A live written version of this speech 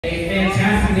A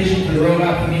fantastic addition to the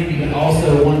Robot community, but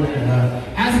also one that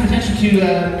has the potential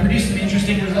to produce some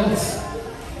interesting results.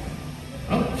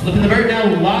 Oh, flipping the bird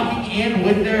now, locking in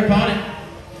with their opponent.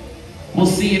 We'll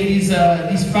see if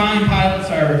these fine pilots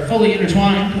are fully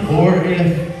intertwined or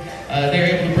if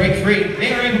they're able to break free.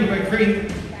 They are able to break free.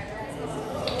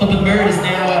 Flipping the bird is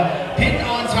now pinned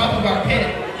on top of our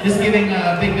pit. This giving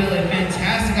Big Bill a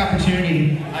fantastic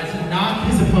opportunity to knock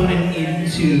his opponent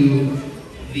into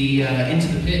the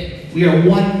pit. We are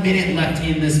 1 minute left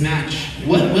in this match.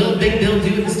 What will Big Bill do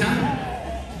at this time?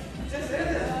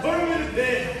 Put him in the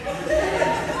pit. Big Bill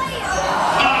is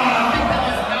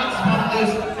not spawned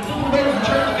loose. The Flipping Bird will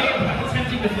turn the game,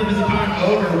 attempting to flip his opponent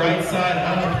over right side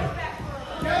up.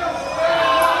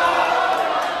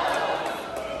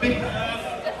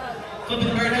 Flipping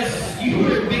the Bird has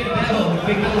skewered Big Bill.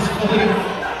 Big Bill is fully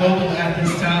vocal at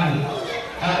this time.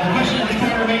 The question at this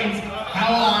point remains,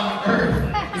 how on earth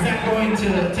is that going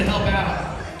to help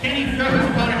out? Can he throw his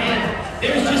opponent in?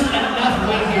 There's just enough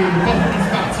weight here to both of these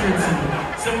concerts and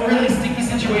some really sticky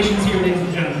situations here, ladies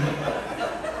and gentlemen.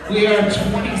 We are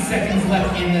 20 seconds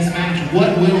left in this match.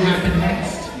 What will happen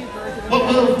next? What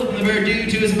will Flipping the Bird do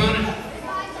to his opponent?